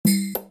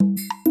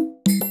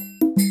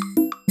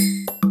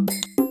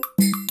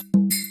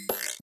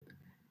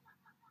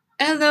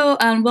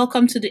and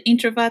welcome to the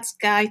Introvert's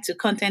Guide to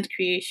Content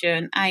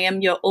Creation. I am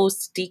your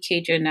host,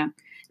 DK Jonah.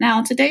 Now,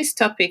 on today's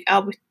topic,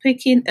 I'll be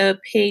picking a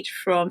page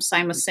from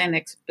Simon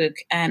Sinek's book,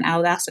 and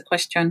I'll ask the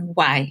question,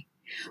 why?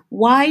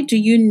 Why do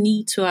you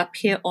need to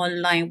appear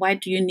online? Why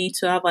do you need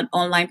to have an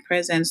online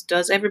presence?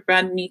 Does every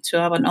brand need to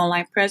have an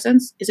online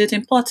presence? Is it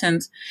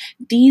important?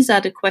 These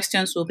are the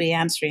questions we'll be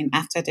answering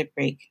after the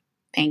break.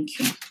 Thank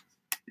you.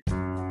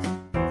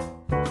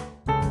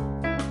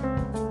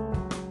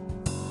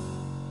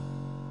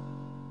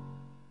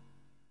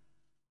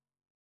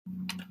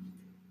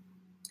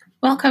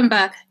 Welcome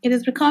back. It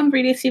has become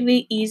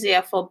relatively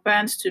easier for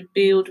brands to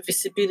build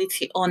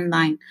visibility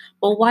online.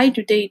 But why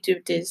do they do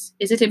this?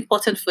 Is it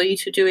important for you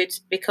to do it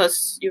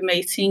because you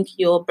may think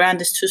your brand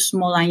is too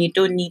small and you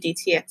don't need it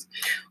yet?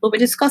 We'll be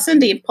discussing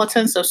the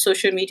importance of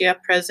social media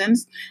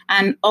presence,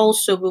 and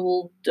also we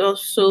will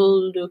also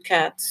look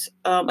at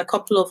a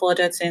couple of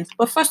other things.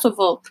 But first of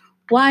all,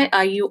 why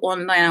are you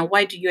online and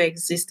why do you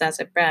exist as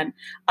a brand?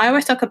 I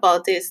always talk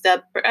about this,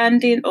 that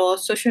branding or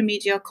social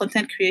media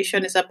content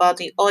creation is about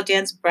the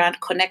audience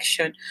brand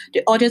connection.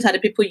 The audience are the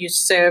people you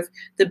serve.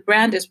 The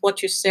brand is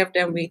what you serve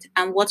them with.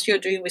 And what you're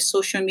doing with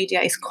social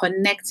media is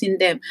connecting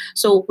them.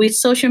 So with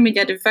social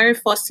media, the very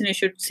first thing you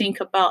should think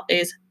about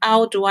is,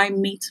 how do I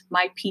meet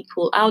my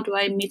people? How do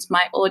I meet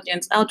my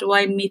audience? How do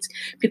I meet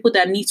people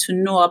that need to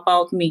know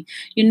about me?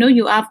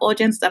 You have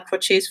audience that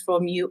purchase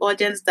from you,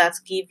 audience that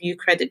give you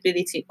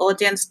credibility,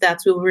 audience that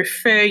will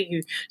refer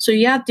you. So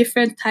you have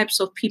different types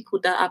of people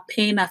that are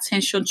paying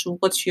attention to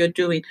what you're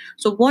doing.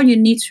 So what you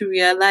need to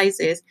realize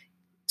is,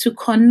 to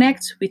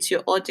connect with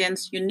your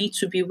audience, you need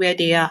to be where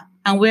they are.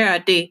 And where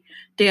are they?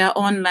 They are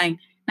online.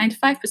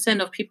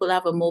 95% of people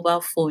have a mobile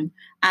phone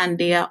and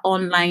they are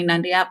online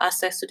and they have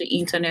access to the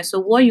internet. So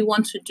what you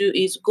want to do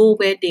is go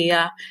where they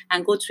are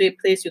and go to a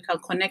place you can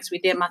connect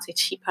with them at a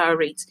cheaper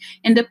rate.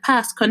 In the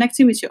past,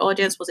 connecting with your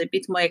audience was a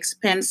bit more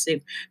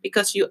expensive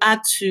because you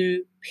had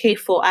to pay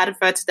for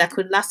adverts that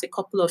could last a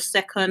couple of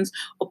seconds,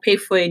 or pay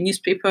for a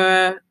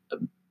newspaper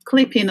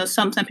clipping, or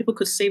sometimes people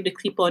could save the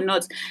clip or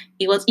not.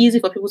 It was easy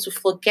for people to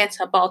forget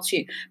about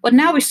you. But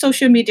now with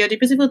social media, the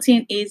beautiful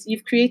thing is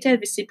you've created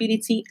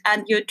visibility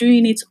and you're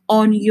doing it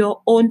on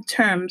your own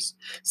terms.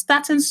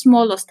 Starting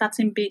small or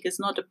starting big is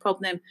not the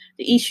problem.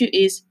 The issue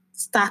is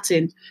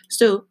starting.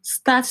 So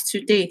start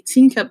today.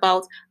 Think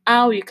about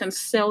how you can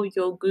sell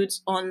your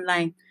goods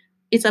online.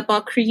 It's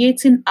about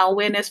creating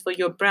awareness for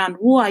your brand.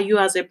 Who are you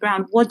as a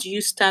brand? What do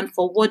you stand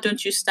for? What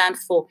don't you stand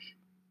for?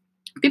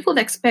 People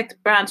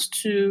expect brands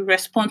to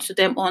respond to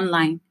them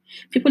online.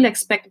 People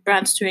expect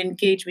brands to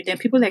engage with them.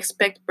 People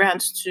expect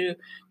brands to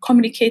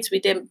communicate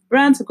with them.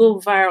 Brands go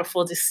viral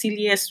for the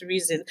silliest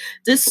reason.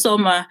 This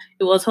summer,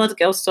 it was Hot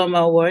Girl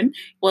Summer 1. It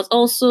was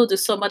also the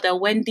summer that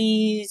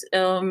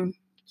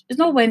it's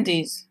not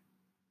Wendy's,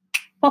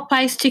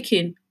 Popeye's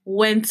chicken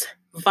went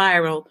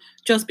viral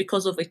just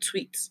because of a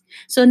tweet.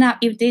 So now,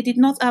 if they did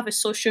not have a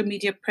social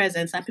media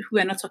presence and people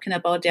were not talking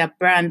about their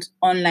brand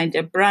online,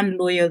 their brand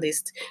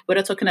loyalist, we're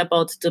not talking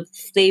about the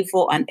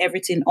flavor and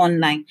everything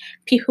online,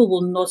 people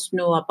will not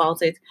know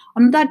about it.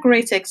 Another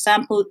great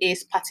example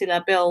is Patti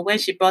LaBelle when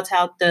she brought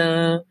out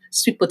the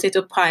sweet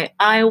potato pie.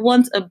 I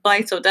want a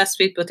bite of that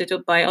sweet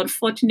potato pie.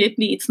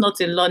 Unfortunately, it's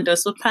not in London.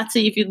 So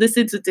Patti, if you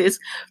listen to this,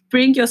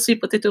 bring your sweet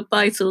potato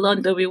pie to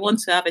London. We want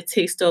to have a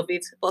taste of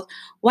it. But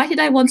why did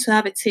I want to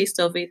have a taste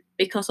of it?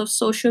 Because of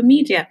social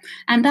media.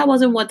 And that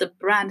wasn't what the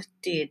brand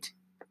did.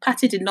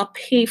 Patty did not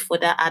pay for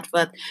that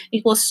advert.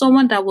 It was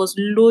someone that was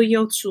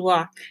loyal to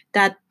her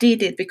that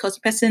did it because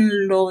the person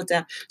loved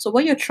her. So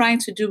what you're trying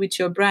to do with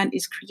your brand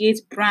is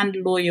create brand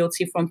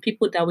loyalty from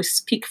people that will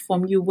speak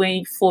from you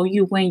for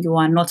you when you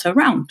are not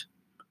around.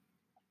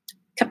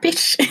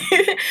 Capiche?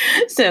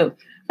 So,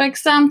 for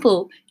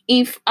example,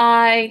 if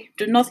I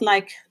do not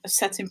like a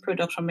certain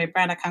product from a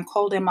brand, I can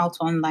call them out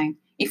online.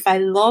 If I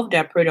love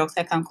their products,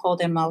 I can call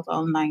them out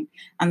online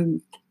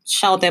and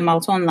shout them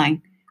out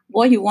online.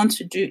 What you want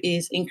to do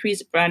is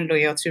increase brand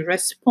loyalty,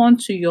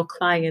 respond to your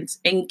clients,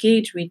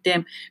 engage with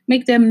them,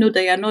 make them know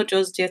that you're not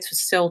just there to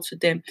sell to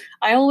them.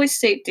 I always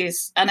say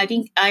this, and I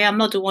think I am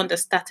not the one that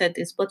started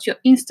this, but your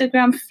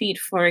Instagram feed,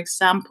 for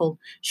example,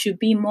 should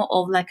be more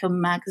of like a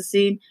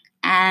magazine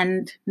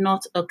and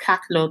not a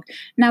catalog.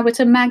 Now, with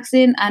a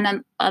magazine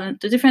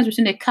the difference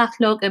between a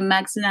catalog, a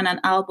magazine, and an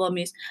album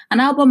is an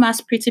album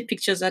has pretty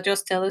pictures that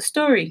just tell a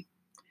story.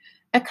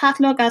 A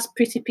catalog has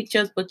pretty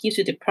pictures but gives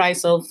you the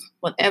price of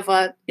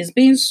whatever is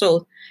being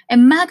sold. A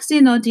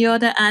magazine, on the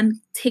other hand,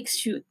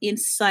 takes you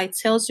inside,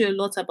 tells you a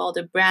lot about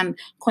the brand,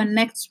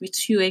 connects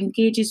with you,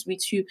 engages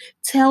with you,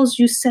 tells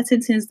you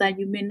certain things that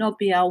you may not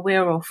be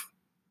aware of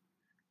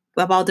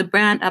about the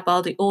brand,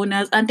 about the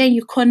owners, and then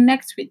you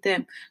connect with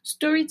them.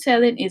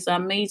 Storytelling is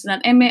amazing.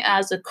 And Emma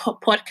has a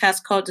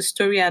podcast called The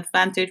Story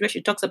Advantage where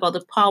she talks about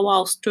the power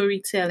of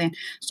storytelling.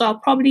 So I'll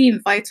probably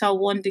invite her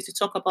one day to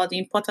talk about the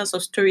importance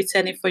of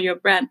storytelling for your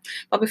brand.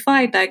 But before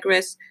I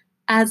digress,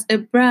 as a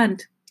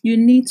brand, you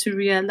need to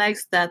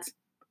realize that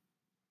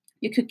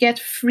you could get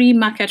free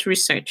market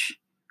research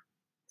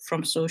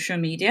from social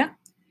media.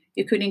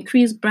 You could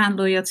increase brand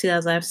loyalty,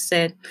 as I've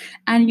said,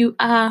 and you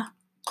are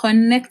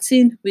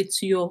connecting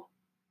with your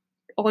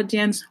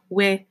audience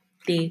where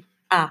they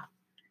are.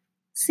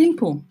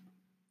 Simple.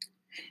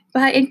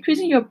 By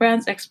increasing your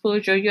brand's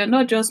exposure, you're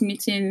not just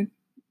meeting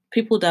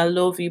people that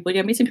love you, but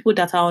you're meeting people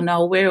that are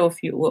unaware of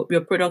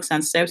your products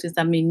and services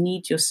that may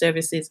need your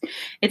services.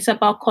 It's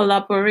about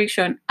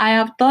collaboration. I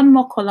have done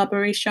more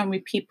collaboration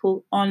with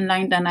people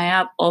online than I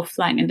have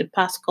offline in the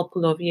past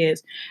couple of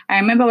years. I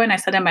remember when I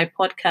started my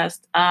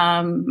podcast,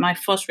 my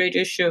first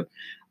radio show,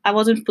 I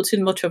wasn't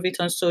putting much of it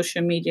on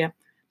social media.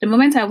 The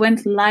moment I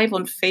went live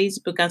on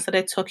Facebook and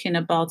started talking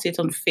about it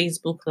on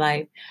Facebook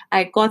Live,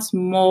 I got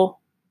more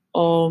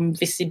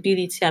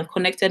visibility and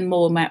connected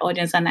more with my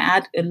audience, and I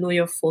had a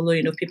loyal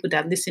following of people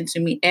that listen to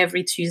me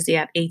every Tuesday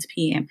at 8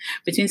 p.m.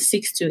 between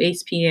 6 to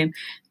 8 p.m.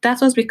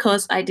 That was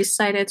because I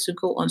decided to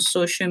go on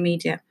social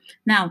media.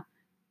 Now,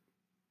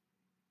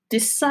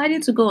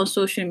 deciding to go on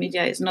social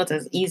media is not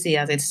as easy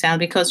as it sounds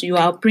because you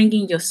are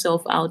bringing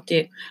yourself out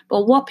there.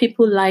 But what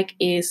people like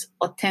is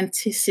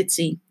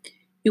authenticity.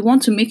 You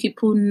want to make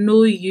people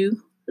know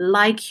you,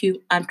 like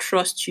you, and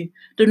trust you.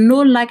 The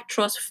know, like,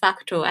 trust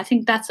factor, I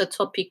think that's a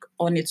topic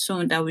on its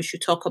own that we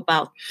should talk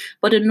about.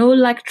 But the know,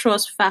 like,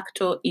 trust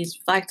factor is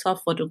vital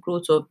for the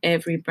growth of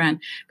every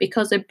brand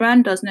because a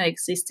brand does not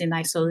exist in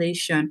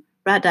isolation.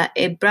 Rather,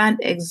 a brand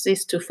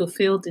exists to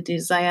fulfill the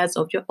desires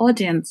of your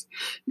audience.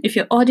 If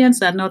your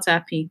audience are not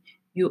happy,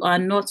 you are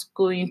not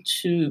going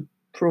to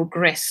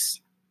progress.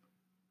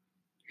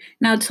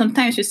 Now,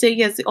 sometimes you say,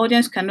 yes, the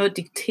audience cannot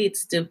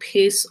dictate the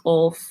pace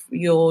of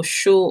your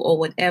show or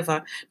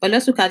whatever. But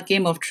let's look at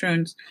Game of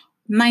Thrones.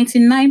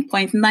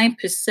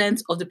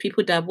 99.9% of the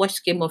people that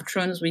watched Game of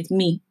Thrones with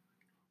me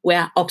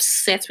were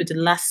upset with the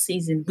last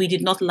season. We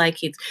did not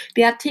like it.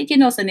 They had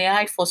taken us in the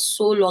eye for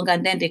so long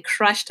and then they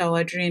crashed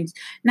our dreams.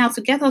 Now,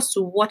 to get us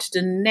to watch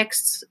the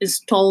next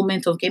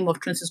installment of Game of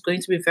Thrones is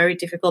going to be very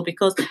difficult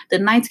because the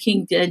Night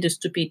King did the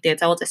stupid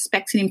death. I was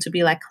expecting him to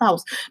be like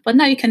Klaus. But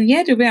now you can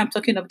hear the way I'm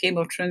talking of Game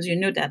of Thrones. You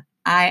know that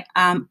I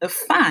am a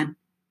fan.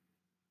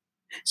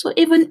 So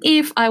even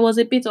if I was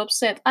a bit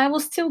upset, I will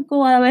still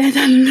go ahead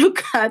and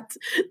look at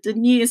the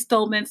new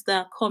installments that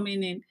are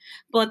coming in.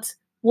 But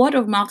word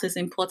of mouth is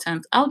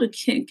important. How do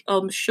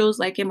shows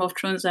like Game of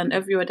Thrones and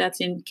every other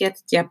thing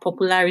get their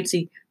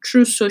popularity?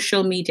 Through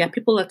social media.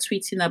 People are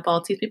tweeting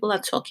about it. People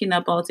are talking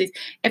about it.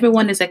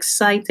 Everyone is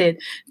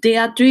excited. They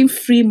are doing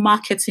free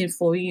marketing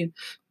for you.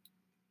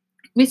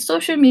 With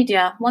social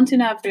media, one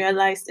thing I've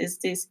realized is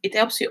this: it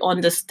helps you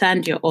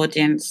understand your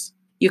audience.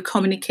 You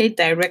communicate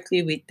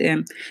directly with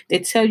them. They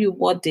tell you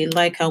what they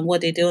like and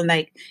what they don't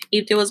like.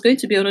 If there was going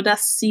to be another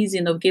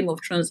season of Game of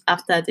Thrones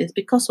after this,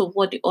 because of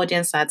what the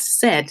audience had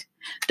said,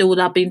 there would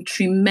have been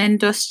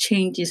tremendous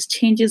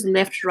changes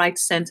left, right,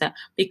 center,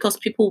 because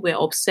people were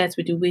upset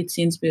with the way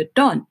things were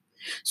done.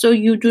 So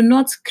you do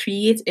not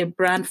create a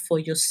brand for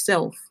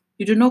yourself.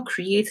 You do not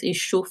create a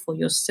show for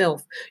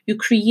yourself. You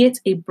create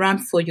a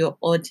brand for your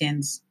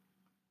audience.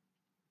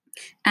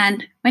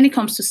 And when it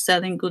comes to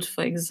selling goods,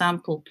 for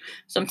example,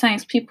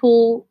 sometimes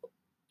people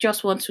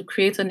just want to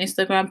create an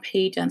Instagram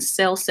page and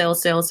sell, sell,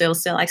 sell, sell,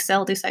 sell. I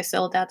sell this, I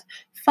sell that.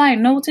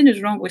 Fine, nothing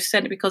is wrong with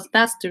selling because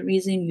that's the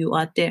reason you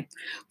are there.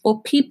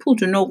 But people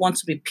do not want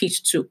to be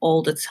pitched to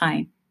all the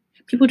time.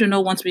 People do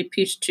not want to be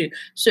pitched to.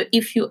 So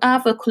if you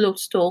have a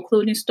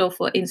clothing store,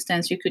 for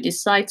instance, you could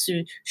decide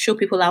to show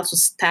people how to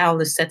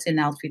style a certain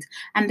outfit.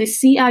 And they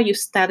see how you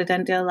style it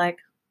and they're like,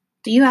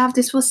 do you have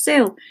this for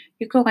sale?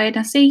 You go ahead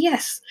and say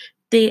yes.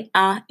 They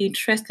are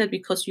interested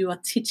because you are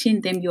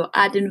teaching them, you're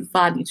adding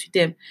value to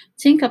them.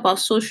 Think about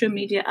social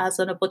media as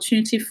an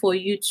opportunity for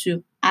you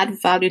to add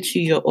value to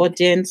your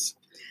audience,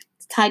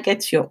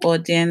 target your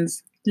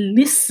audience,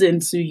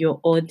 listen to your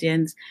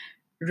audience,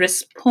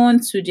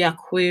 respond to their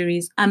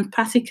queries, and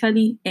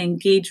practically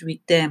engage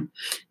with them.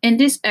 In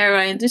this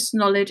era, in this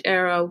knowledge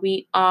era,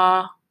 we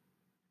are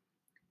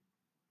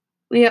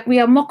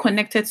more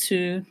connected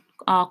to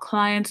our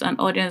clients and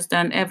audience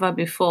than ever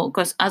before.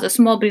 Because as a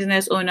small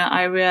business owner,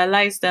 I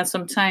realized that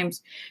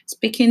sometimes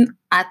speaking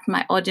at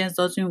my audience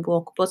doesn't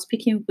work, but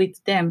speaking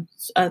with them,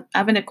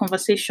 having a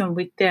conversation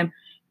with them,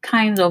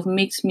 kind of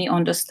makes me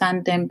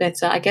understand them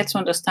better. I get to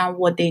understand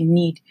what they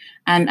need,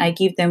 and I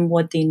give them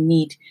what they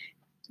need.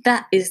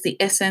 That is the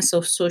essence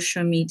of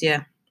social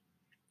media.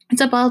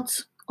 It's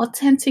about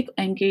authentic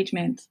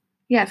engagement.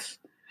 Yes.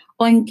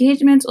 Or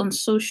engagement on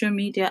social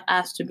media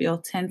has to be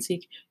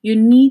authentic. You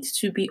need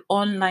to be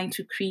online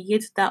to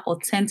create that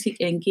authentic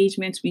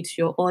engagement with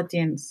your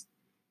audience.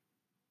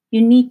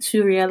 You need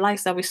to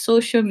realize that with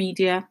social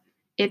media,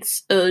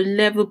 it's a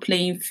level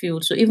playing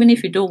field. So even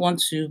if you don't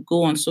want to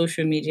go on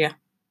social media,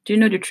 do you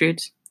know the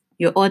truth?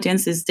 Your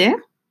audience is there.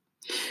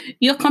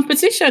 Your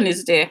competition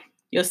is there.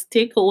 Your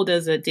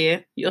stakeholders are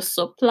there. Your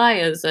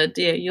suppliers are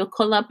there. Your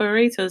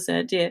collaborators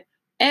are there.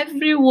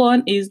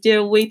 Everyone is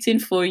there waiting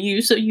for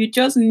you. So you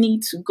just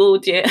need to go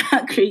there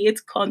and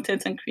create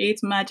content and create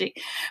magic,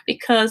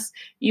 because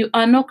you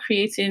are not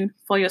creating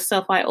for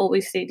yourself. I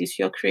always say this,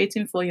 you're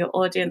creating for your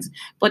audience,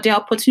 but there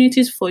are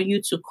opportunities for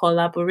you to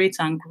collaborate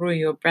and grow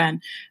your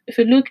brand. If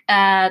you look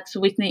at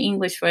Whitney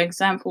English, for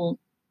example,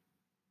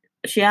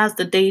 she has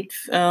the day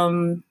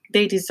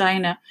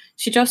designer.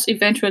 She just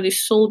eventually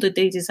sold the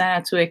day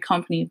designer to a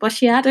company, but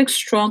she had a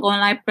strong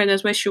online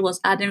presence where she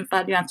was adding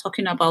value and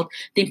talking about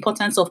the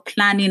importance of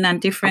planning and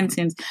different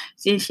things.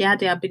 She had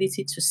the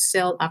ability to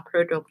sell her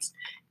products.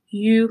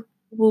 You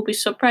will be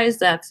surprised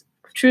that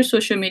through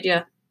social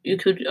media you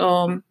could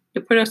your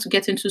products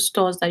get into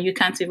stores that you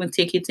can't even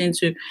take it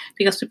into,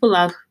 because people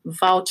are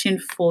vouching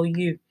for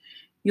you.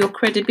 Your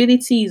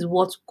credibility is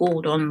worth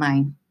gold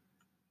online.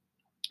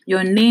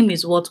 Your name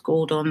is worth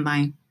gold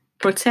online.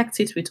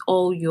 Protect it with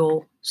all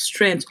your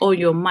strength, all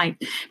your might.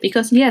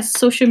 Because yes,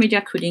 social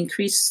media could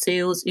increase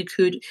sales, it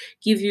could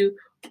give you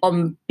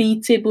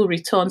unbeatable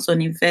returns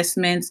on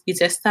investments, it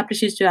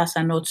establishes you as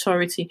an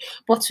authority.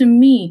 But to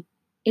me,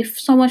 if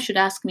someone should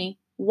ask me,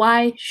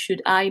 why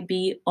should I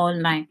be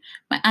online?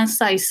 My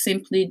answer is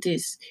simply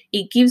this: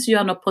 it gives you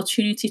an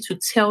opportunity to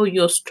tell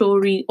your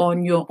story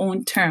on your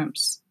own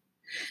terms.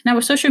 Now,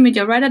 with social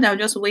media, rather than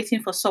just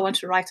waiting for someone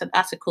to write an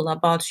article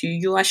about you,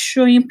 you are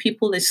showing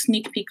people a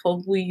sneak peek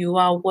of who you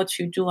are, what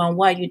you do, and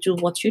why you do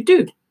what you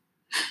do.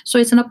 So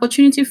it's an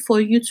opportunity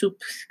for you to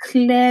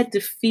clear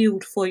the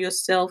field for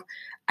yourself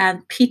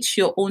and pitch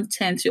your own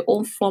tent, your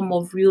own form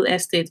of real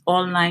estate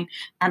online,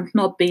 and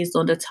not based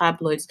on the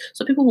tabloids.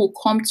 So people will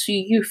come to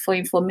you for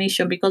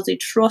information because they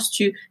trust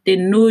you, they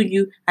know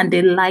you, and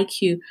they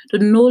like you. The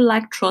know,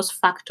 like, trust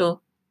factor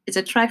is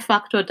a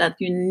trifactor that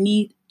you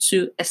need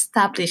to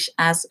establish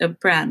as a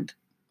brand.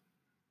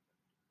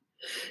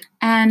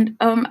 And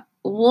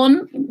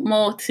one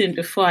more thing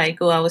before I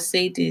go, I will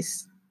say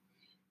this: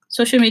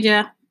 social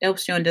media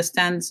helps you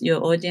understand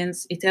your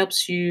audience. It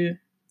helps you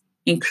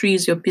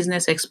increase your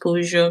business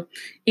exposure.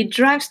 It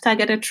drives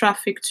targeted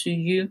traffic to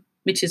you,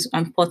 which is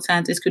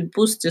important. It could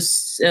boost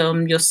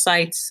your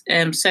site's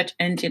search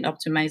engine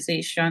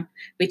optimization,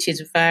 which is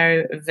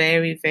very,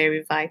 very,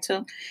 very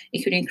vital.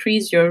 It could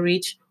increase your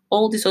reach.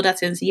 All these other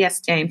things,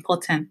 yes, they're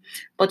important.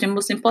 But the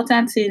most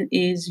important thing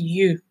is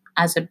you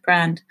as a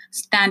brand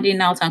standing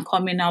out and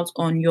coming out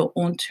on your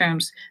own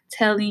terms,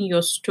 telling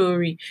your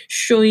story,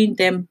 showing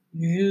them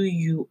who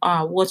you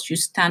are, what you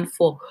stand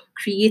for,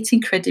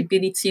 creating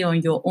credibility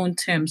on your own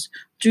terms,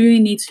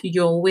 doing it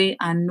your way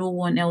and no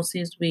one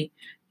else's way.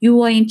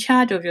 You are in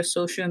charge of your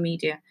social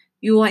media.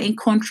 You are in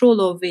control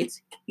of it.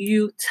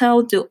 You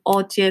tell the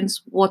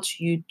audience what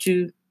you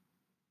do,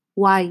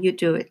 why you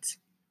do it.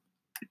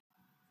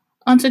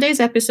 On today's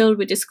episode,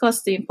 we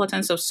discussed the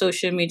importance of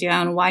social media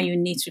and why you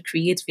need to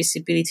create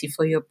visibility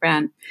for your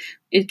brand.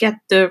 You get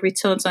the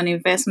returns on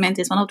investment.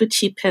 It's one of the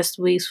cheapest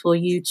ways for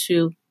you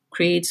to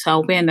create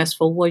awareness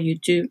for what you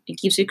do. It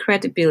gives you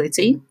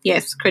credibility.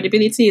 Yes,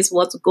 credibility is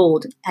what's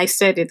gold. I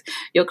said it.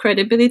 Your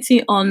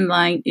credibility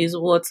online is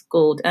what's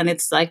gold. And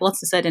it's like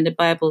what's said in the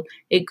Bible: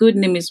 a good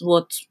name is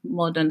worth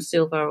more than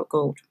silver or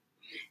gold.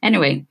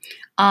 Anyway,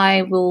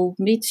 I will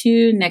meet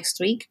you next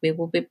week. We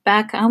will be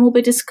back and we'll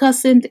be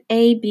discussing the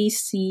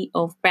ABC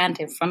of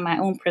branding from my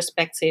own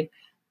perspective,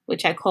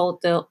 which I call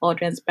the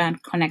audience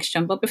brand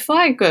connection. But before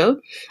I go,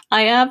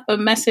 I have a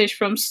message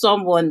from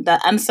someone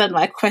that answered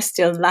my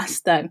question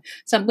last time.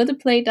 So I'm going to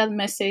play that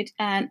message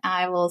and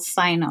I will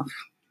sign off.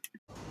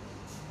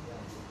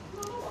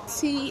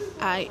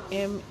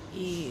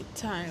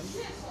 time.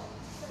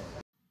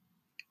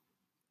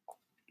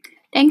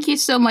 Thank you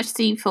so much,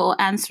 Steve, for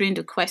answering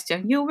the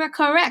question. You were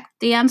correct.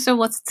 The answer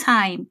was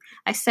time.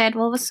 I said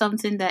what was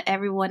something that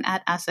everyone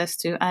had access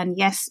to, and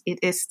yes, it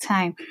is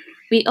time.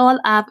 We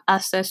all have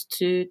access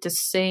to the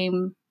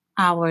same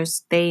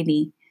hours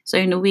daily. So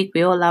in a week,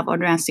 we all have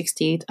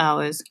 168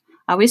 hours.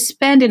 Are we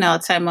spending our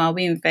time or are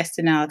we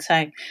investing our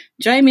time?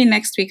 Join me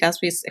next week as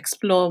we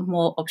explore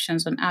more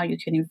options on how you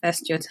can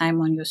invest your time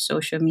on your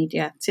social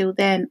media. Till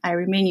then, I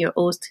remain your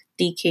host,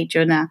 DK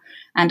Jonah,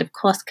 and the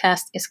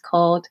podcast is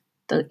called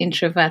The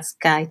Introvert's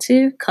Guide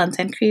to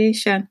Content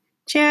Creation.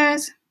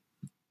 Cheers!